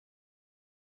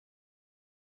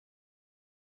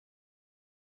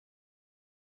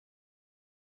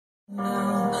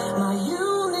Now, my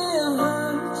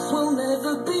universe will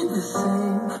never be the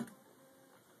same.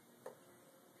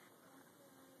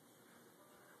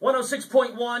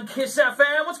 106.1 Kiss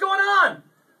FM. What's going on?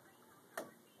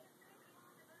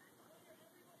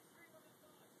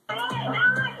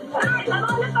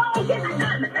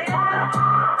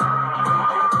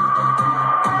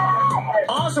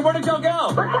 Awesome. Where did y'all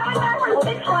go?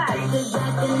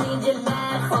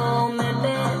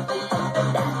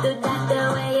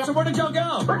 So where did y'all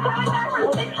go?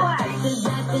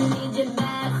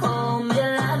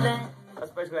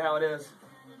 That's basically how it is.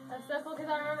 That's so cool because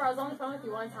I remember I was on the phone with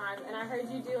you one time and I heard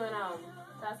you doing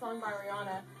that song by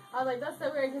Rihanna. I was like, that's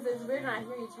so weird because it's weird when I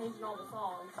hear you changing all the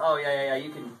songs. Oh, yeah. You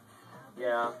can,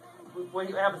 yeah.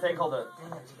 We have a thing called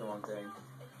that's the wrong thing.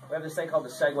 We have this thing called the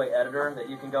Segue Editor that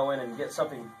you can go in and get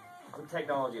something. With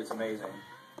technology, it's amazing.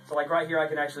 So like right here, I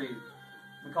can actually,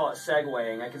 we call it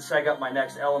segueing. I can seg up my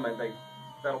next element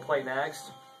that'll play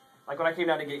next. Like when I came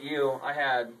down to get you, I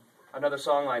had another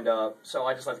song lined up, so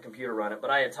I just let the computer run it.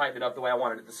 But I had typed it up the way I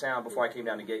wanted it to sound before I came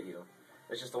down to get you.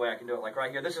 It's just the way I can do it. Like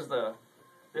right here, this is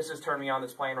Turn Me On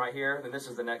that's playing right here. Then this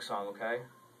is the next song, okay?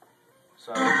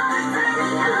 So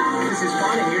This is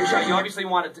fun, and you're checking. you obviously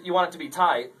want it to be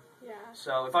tight. Yeah.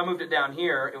 So if I moved it down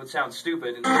here, it would sound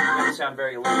stupid and it would sound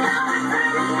very loose.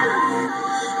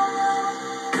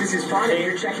 This is fun, and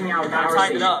you're checking out Now our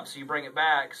tighten it station. up, so you bring it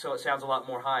back, so it sounds a lot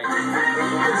more high. This is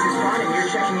fun, and you're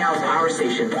checking out our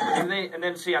station. And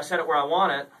then see, I set it where I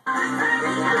want it.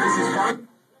 This is fun.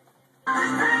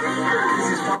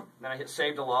 This is fun. Then I hit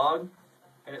save to log,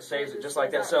 and it saves it just like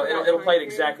that. So it'll play it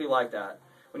exactly like that.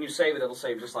 When you save it, it'll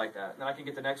save just like that. And then I can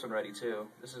get the next one ready too.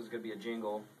 This is going to be a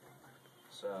jingle.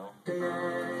 So.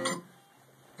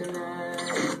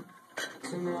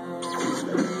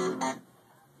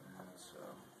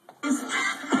 So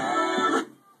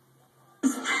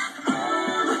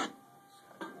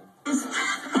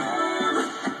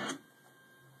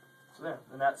there,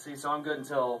 and that, see, so I'm good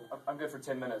for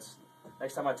 10 minutes.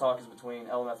 Next time I talk is between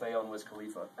LMFAO and Wiz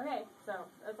Khalifa. Okay, so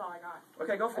that's all I got.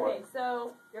 Okay, go for it. Okay,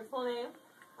 so your full name,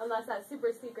 unless that's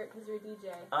super secret because you're a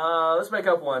DJ. Let's make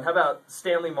up one. How about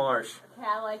Stanley Marsh? Okay,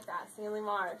 I like that. Stanley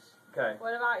Marsh. Okay.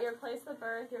 What about your place of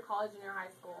birth, your college, and your high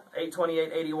school?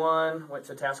 82881, went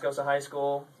to Tascosa High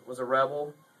School, was a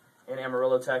rebel in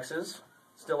Amarillo, Texas.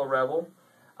 Still a rebel.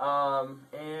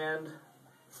 And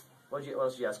what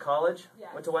else did you ask? College?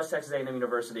 Yes. Went to West Texas A&M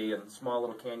University in small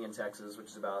little Canyon, Texas, which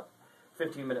is about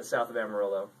 15 minutes south of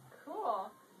Amarillo. Cool.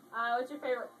 What's your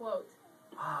favorite quote?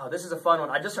 Oh, this is a fun one.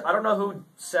 I don't know who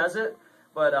says it,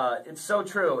 but it's so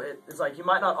true. It's like you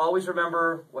might not always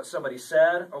remember what somebody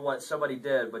said or what somebody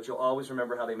did, but you'll always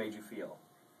remember how they made you feel.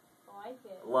 I like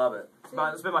it. Love it.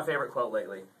 It's been my favorite quote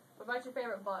lately. What about your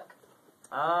favorite book?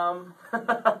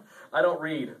 I don't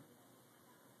read.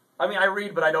 I mean, I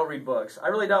read, but I don't read books. I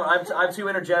really don't. I'm too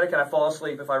energetic, and I fall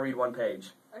asleep if I read one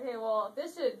page. Okay, well,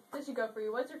 this should go for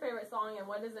you. What's your favorite song, and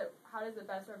how does it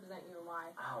best represent you, and why?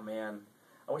 Oh man,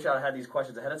 I wish I had these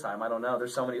questions ahead of time. I don't know.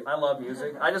 There's so many. I love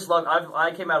music.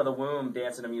 I came out of the womb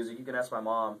dancing to music. You can ask my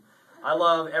mom. I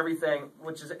love everything,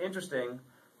 which is interesting.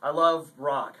 I love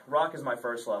rock. Rock is my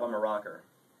first love. I'm a rocker.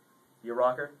 You a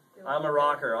rocker? I'm a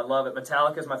rocker. I love it.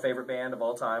 Metallica is my favorite band of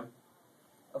all time.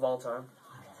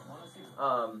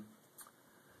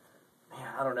 Man,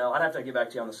 I don't know. I'd have to get back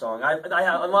to you on the song. I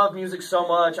love music so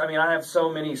much. I mean, I have so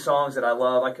many songs that I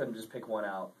love. I couldn't just pick one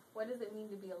out. What does it mean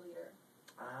to be a leader?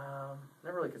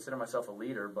 Never really consider myself a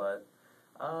leader, but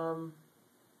I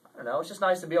don't know. It's just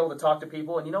nice to be able to talk to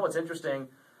people. And you know what's interesting?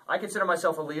 I consider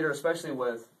myself a leader, especially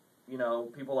with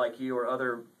people like you or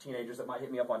other teenagers that might hit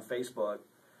me up on Facebook,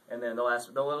 and then they'll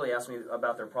literally ask me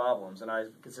about their problems, and I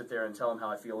can sit there and tell them how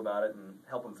I feel about it and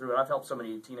help them through it. I've helped so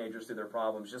many teenagers through their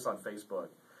problems just on Facebook.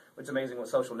 It's amazing what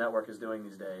social network is doing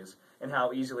these days, and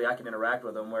how easily I can interact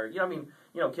with them. Where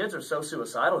kids are so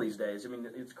suicidal these days. I mean,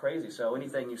 it's crazy. So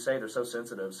anything you say, they're so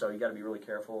sensitive. So you got to be really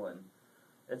careful, and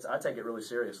I take it really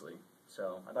seriously.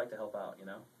 So I'd like to help out.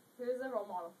 Who's the role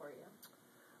model for you?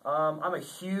 I'm a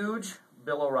huge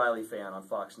Bill O'Reilly fan on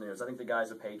Fox News. I think the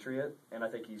guy's a patriot, and I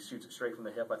think he shoots it straight from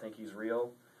the hip. I think he's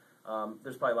real.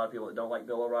 There's probably a lot of people that don't like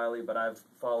Bill O'Reilly, but I've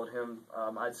followed him,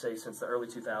 I'd say, since the early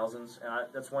 2000s. And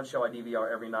that's one show I DVR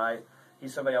every night.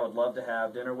 He's somebody I would love to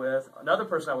have dinner with. Another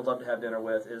person I would love to have dinner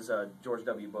with is George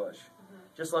W. Bush.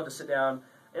 Just love to sit down,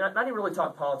 and not even really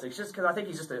talk politics, just because I think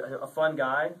he's just a fun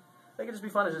guy. I think it'd just be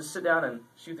fun to just sit down and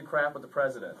shoot the crap with the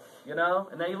president,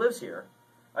 And then he lives here.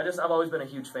 I've always been a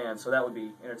huge fan, so that would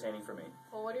be entertaining for me.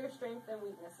 Well, what are your strengths and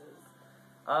weaknesses?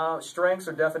 Strengths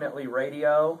are definitely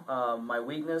radio. My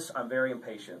weakness, I'm very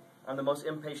impatient. I'm the most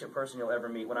impatient person you'll ever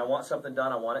meet. When I want something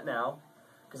done, I want it now.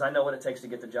 because I know what it takes to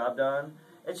get the job done.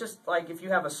 It's just like if you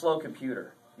have a slow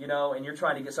computer, you know, and you're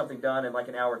trying to get something done in like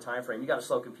an hour time frame. You got a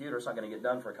slow computer, it's not going to get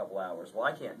done for a couple hours. Well,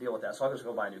 I can't deal with that, so I'll just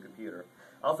go buy a new computer.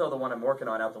 I'll throw the one I'm working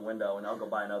on out the window, and I'll go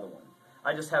buy another one.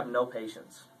 I just have no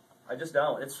patience. I just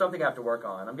don't. It's something I have to work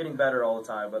on. I'm getting better all the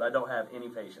time, but I don't have any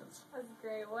patience. That's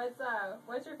great.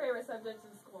 What's your favorite subject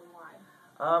in school and why?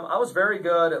 I was very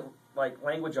good at like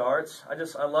language arts.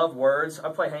 I love words. I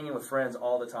play hanging with friends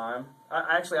all the time.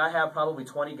 I have probably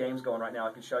 20 games going right now.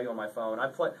 I can show you on my phone.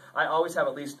 I always have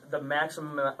at least the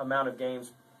maximum amount of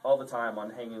games all the time on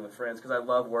hanging with friends because I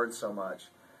love words so much.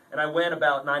 And I win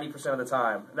about 90% of the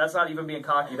time. That's not even being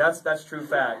cocky. That's true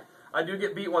fact. I do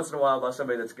get beat once in a while by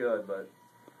somebody that's good, but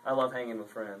I love hanging with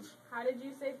friends. How did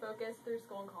you stay focused through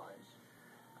school and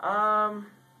college?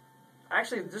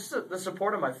 Actually, just the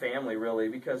support of my family, really,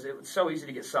 because it was so easy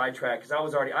to get sidetracked.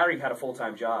 Because I already had a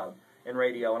full-time job in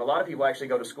radio, and a lot of people actually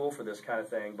go to school for this kind of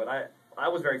thing. But I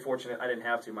was very fortunate; I didn't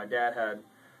have to. My dad had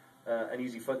an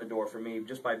easy foot in the door for me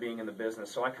just by being in the business,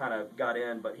 so I kind of got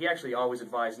in. But he actually always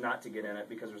advised not to get in it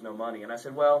because there's no money. And I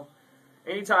said, well,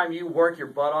 anytime you work your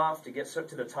butt off to get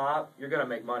to the top, you're going to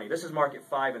make money. This is market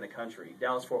 5 in the country.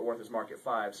 Dallas-Fort Worth is market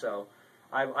 5, so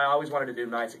I always wanted to do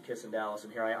nights at Kiss in Dallas,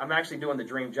 and here I am. I'm actually doing the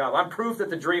dream job. I'm proof that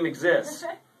the dream exists.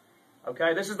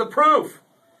 Okay, this is the proof.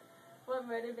 What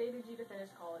motivated you to finish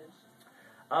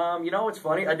college? You know what's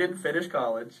funny? I didn't finish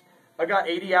college. I got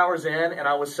 80 hours in, and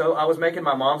I was making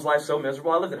my mom's life so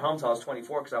miserable. I lived at home till I was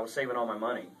 24 because I was saving all my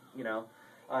money. You know,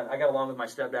 I got along with my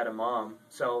stepdad and mom,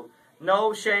 so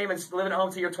no shame in living at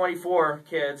home till you're 24,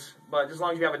 kids. But just as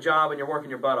long as you have a job and you're working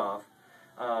your butt off.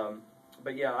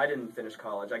 But yeah, I didn't finish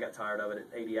college. I got tired of it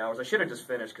at 80 hours. I should have just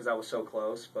finished because I was so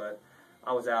close, but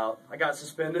I was out. I got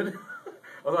suspended.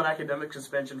 I was on academic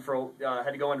suspension I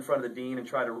had to go in front of the dean and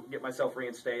try to get myself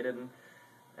reinstated, and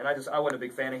I wasn't a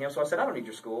big fan of him, so I said, I don't need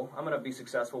your school. I'm going to be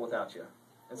successful without you.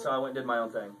 And so I went and did my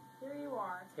own thing. Here you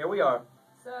are. Here we are.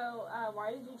 So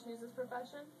why did you choose this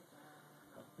profession?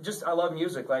 I love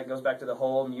music. Like, it goes back to the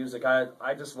whole music.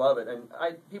 I just love it. And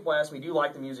people ask me, do you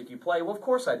like the music you play? Well, of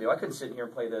course I do. I couldn't sit in here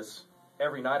and play this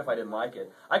every night if I didn't like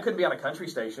it. I couldn't be on a country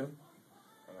station.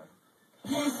 Hang on.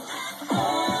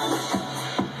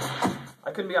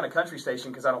 I couldn't be on a country station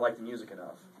because I don't like the music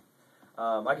enough.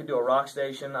 I could do a rock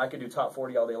station. I could do top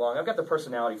 40 all day long. I've got the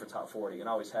personality for top 40 and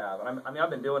always have. And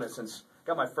I've been doing it since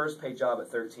got my first paid job at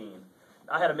 13.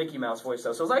 I had a Mickey Mouse voice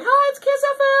though, so I was like, "Hi, it's Kiss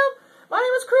FM. My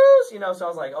name is Cruz." You know, so I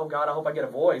was like, "Oh God, I hope I get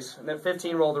a voice." And then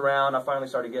 15 rolled around. I finally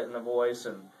started getting a voice,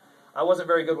 and I wasn't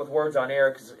very good with words on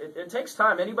air because it takes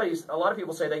time. A lot of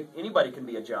people say anybody can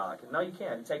be a jock. No, you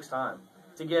can't. It takes time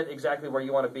to get exactly where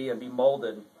you want to be and be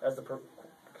molded as the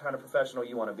kind of professional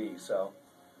you want to be. So,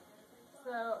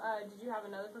 did you have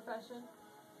another profession?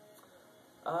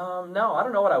 No, I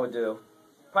don't know what I would do.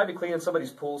 Probably be cleaning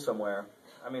somebody's pool somewhere.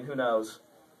 I mean, who knows?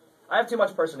 I have too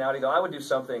much personality, though. I would do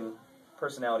something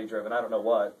personality-driven. I don't know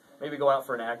what. Maybe go out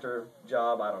for an actor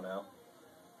job. I don't know.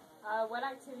 What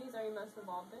activities are you most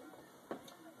involved in?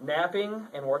 Napping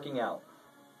and working out.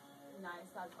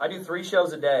 Nice. I do 3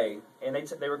 shows a day, and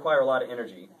they require a lot of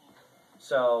energy.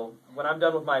 So when I'm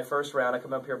done with my first round, I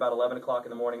come up here about 11 o'clock in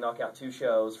the morning, knock out 2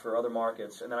 shows for other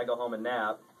markets, and then I go home and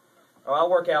nap. Or I'll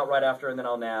work out right after, and then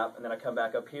I'll nap, and then I come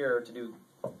back up here to do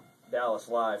Dallas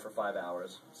live for 5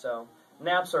 hours. So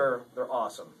naps they're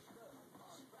awesome.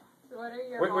 So what are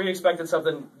your Were you expecting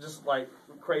something just like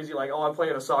crazy, like, oh, I'm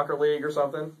playing a soccer league or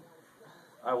something?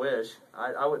 I wish.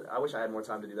 I wish I had more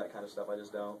time to do that kind of stuff. I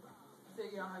just don't. So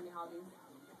you don't have any hobbies?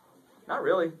 Not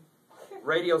really.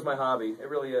 Radio's my hobby. It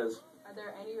really is. Are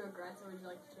there any regrets, or would you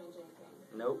like to change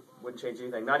anything? Nope. Wouldn't change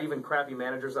anything. Not even crappy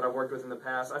managers that I've worked with in the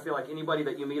past. I feel like anybody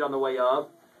that you meet on the way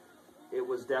up, it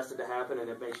was destined to happen, and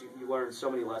it makes you learn so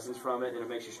many lessons from it, and it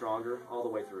makes you stronger all the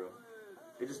way through.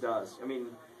 It just does. I mean,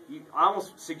 I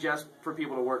almost suggest for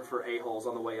people to work for a-holes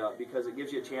on the way up because it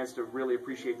gives you a chance to really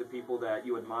appreciate the people that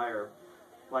you admire.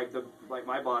 Like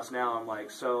my boss now, I'm like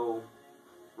so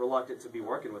reluctant to be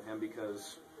working with him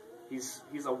because he's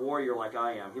a warrior like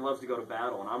I am. He loves to go to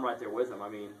battle, and I'm right there with him. I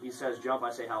mean, he says jump, I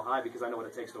say how high because I know what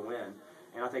it takes to win.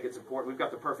 And I think it's important. We've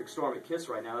got the perfect storm at KISS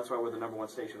right now. That's why we're the #1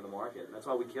 station in the market. And that's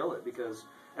why we kill it because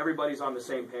everybody's on the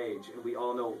same page, and we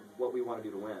all know what we want to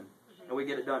do to win. And we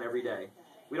get it done every day.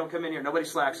 We don't come in here. Nobody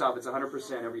slacks off. It's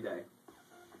 100% every day.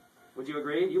 Would you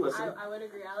agree? You listen. I would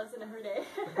agree. I listen every day.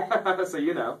 So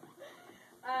you know.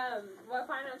 What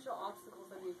financial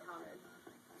obstacles have you encountered?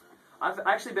 I've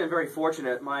actually been very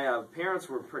fortunate. My parents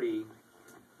were pretty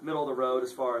middle of the road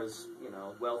as far as,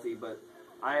 wealthy, but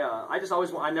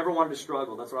I never wanted to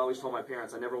struggle. That's what I always told my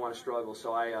parents. I never want to struggle.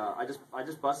 So I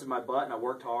just busted my butt and I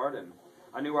worked hard and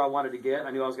I knew where I wanted to get.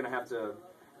 I knew I was going to have to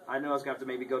I knew I was going to have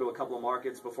to maybe go to a couple of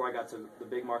markets before I got to the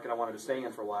big market I wanted to stay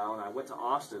in for a while. And I went to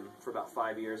Austin for about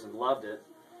 5 years and loved it.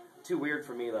 Too weird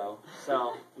for me, though.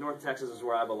 So North Texas is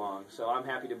where I belong. So I'm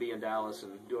happy to be in Dallas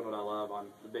and doing what I love on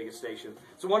the biggest station.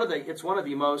 It's one of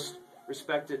the most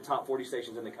respected top 40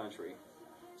 stations in the country.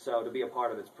 So to be a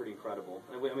part of it's pretty incredible.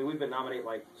 And we've been nominated,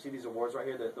 like, see these awards right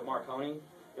here? The Marconi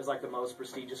is like the most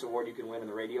prestigious award you can win in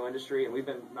the radio industry. And we've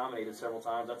been nominated several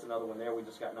times. That's another one there. We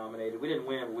just got nominated. We didn't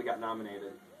win, but we got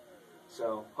nominated.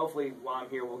 So hopefully while I'm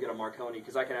here, we'll get a Marconi,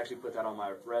 because I can actually put that on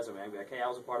my resume. I'll be like, hey, I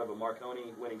was a part of a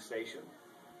Marconi winning station.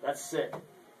 That's sick.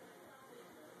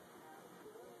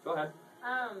 Go ahead.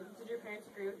 Did your parents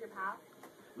agree with your path?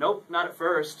 Nope, not at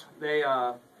first.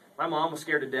 My mom was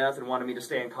scared to death and wanted me to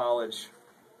stay in college.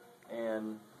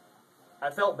 And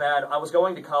I felt bad. I was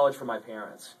going to college for my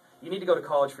parents. You need to go to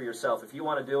college for yourself. If you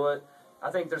want to do it, I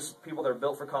think there's people that are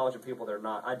built for college and people that are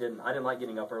not. I didn't like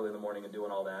getting up early in the morning and doing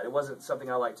all that. It wasn't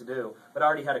something I liked to do, but I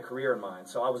already had a career in mind,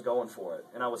 so I was going for it.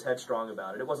 And I was headstrong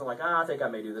about it. It wasn't like, I think I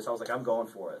may do this. I was like, I'm going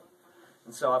for it.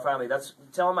 And so that's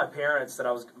telling my parents that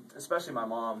I was, especially my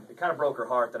mom, it kind of broke her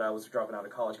heart that I was dropping out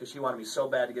of college because she wanted me so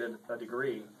bad to get a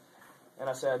degree. And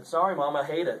I said, sorry, Mom, I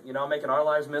hate it. I'm making our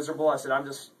lives miserable. I said,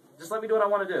 just let me do what I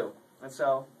want to do. And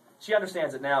so she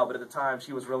understands it now, but at the time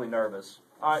she was really nervous.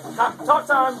 All right, talk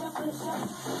time.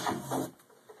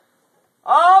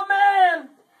 Oh, man.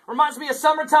 Reminds me of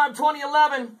summertime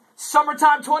 2011,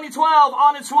 summertime 2012,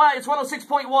 on its way. It's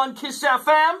 106.1 Kiss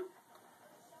FM.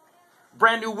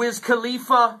 Brand new Wiz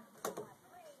Khalifa.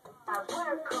 Work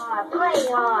hard, play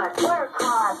hard, work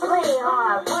hard, play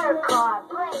hard, work hard,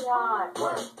 play hard.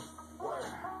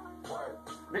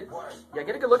 Yeah,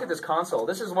 get a good look at this console.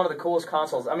 This is one of the coolest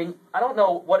consoles. I mean, I don't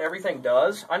know what everything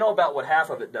does. I know about what half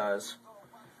of it does.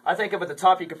 I think up at the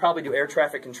top you could probably do air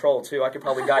traffic control, too. I could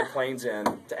probably guide planes in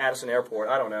to Addison Airport.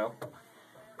 I don't know.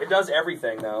 It does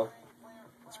everything, though.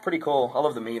 It's pretty cool. I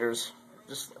love the meters.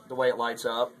 Just the way it lights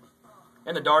up.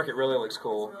 In the dark, it really looks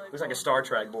cool. It looks like a Star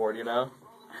Trek board,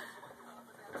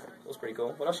 Looks pretty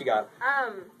cool. What else you got?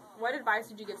 What advice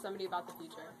would you give somebody about the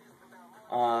future?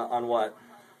 On what?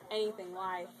 Anything,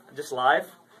 life. Just life?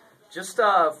 Just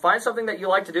find something that you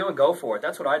like to do and go for it.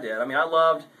 That's what I did.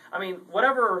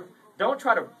 Whatever. Don't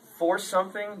try to force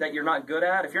something that you're not good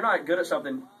at. If you're not good at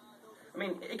something,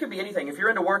 it could be anything. If you're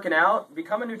into working out,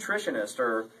 become a nutritionist,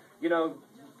 or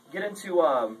get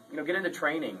into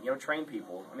training. Train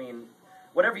people.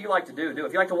 Whatever you like to do, do.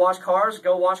 If you like to wash cars,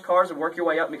 go wash cars and work your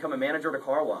way up and become a manager at a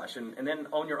car wash, and then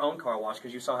own your own car wash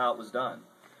because you saw how it was done.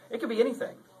 It could be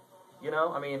anything.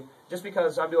 Just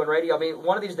because I'm doing radio,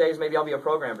 one of these days maybe I'll be a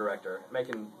program director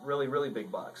making really, really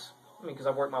big bucks. Because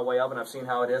I've worked my way up and I've seen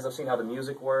how it is. I've seen how the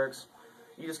music works.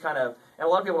 You just kind of, and a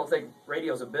lot of people don't think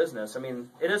radio's a business.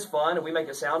 It is fun and we make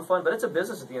it sound fun, but it's a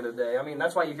business at the end of the day.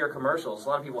 That's why you hear commercials. A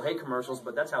lot of people hate commercials,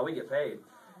 but that's how we get paid.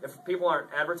 If people aren't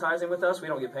advertising with us, we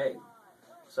don't get paid.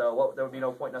 So there would be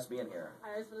no point in us being here.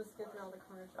 I was supposed to skip all the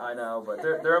commercials. I know, but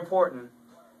they're important.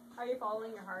 Are you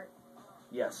following your heart?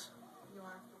 Yes. You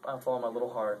are? I'm following my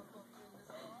little heart.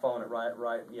 Following it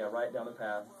right down the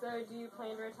path. So do you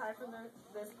plan to retire from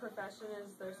this profession?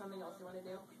 Is there something else you want to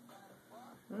do?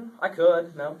 I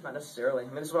could. No, not necessarily.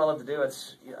 This is what I love to do.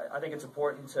 I think it's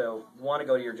important to want to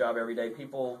go to your job every day.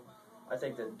 People, I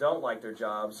think, that don't like their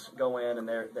jobs go in and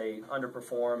they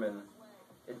underperform, and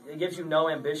it gives you no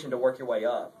ambition to work your way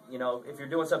up. If you're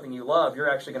doing something you love, you're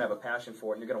actually going to have a passion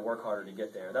for it, and you're going to work harder to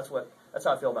get there. That's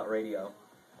how I feel about radio.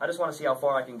 I just want to see how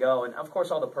far I can go, and of course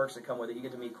all the perks that come with it. You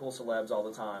get to meet cool celebs all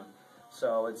the time,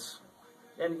 so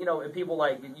and people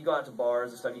you go out to bars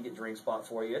and stuff, you get drinks bought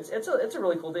for you. It's a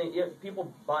really cool thing.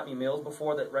 People bought me meals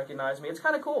before that recognize me. It's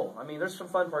kind of cool. There's some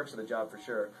fun perks of the job for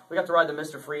sure. We got to ride the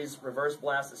Mr. Freeze reverse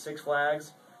blast at Six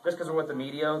Flags just because we're with the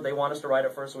media. They want us to ride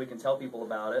it first so we can tell people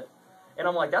about it, and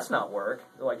I'm like, that's not work.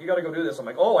 They're like, you got to go do this. I'm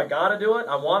like, oh, I got to do it.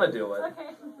 I want to do it.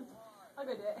 Okay, I'll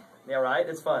go do it. Yeah, right.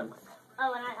 It's fun.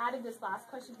 Oh, and I added this last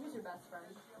question. Who's your best friend?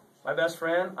 My best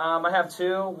friend? I have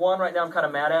two. One right now I'm kind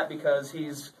of mad at because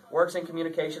he works in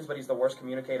communications, but he's the worst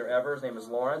communicator ever. His name is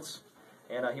Lawrence,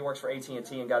 and he works for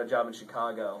AT&T and got a job in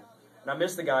Chicago. And I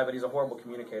miss the guy, but he's a horrible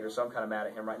communicator, so I'm kind of mad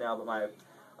at him right now. But my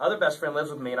other best friend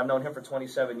lives with me, and I've known him for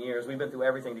 27 years. We've been through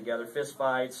everything together, fist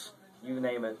fights, you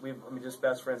name it. Just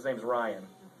best friends. His name is Ryan,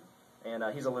 and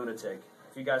he's a lunatic.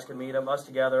 If you guys can meet him, us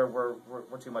together, we're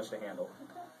too much to handle.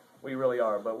 We really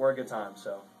are, but we're a good time,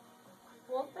 so.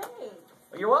 Well, thanks.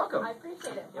 Well, you're welcome. I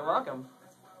appreciate it. You're welcome.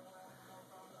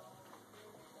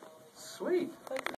 Sweet.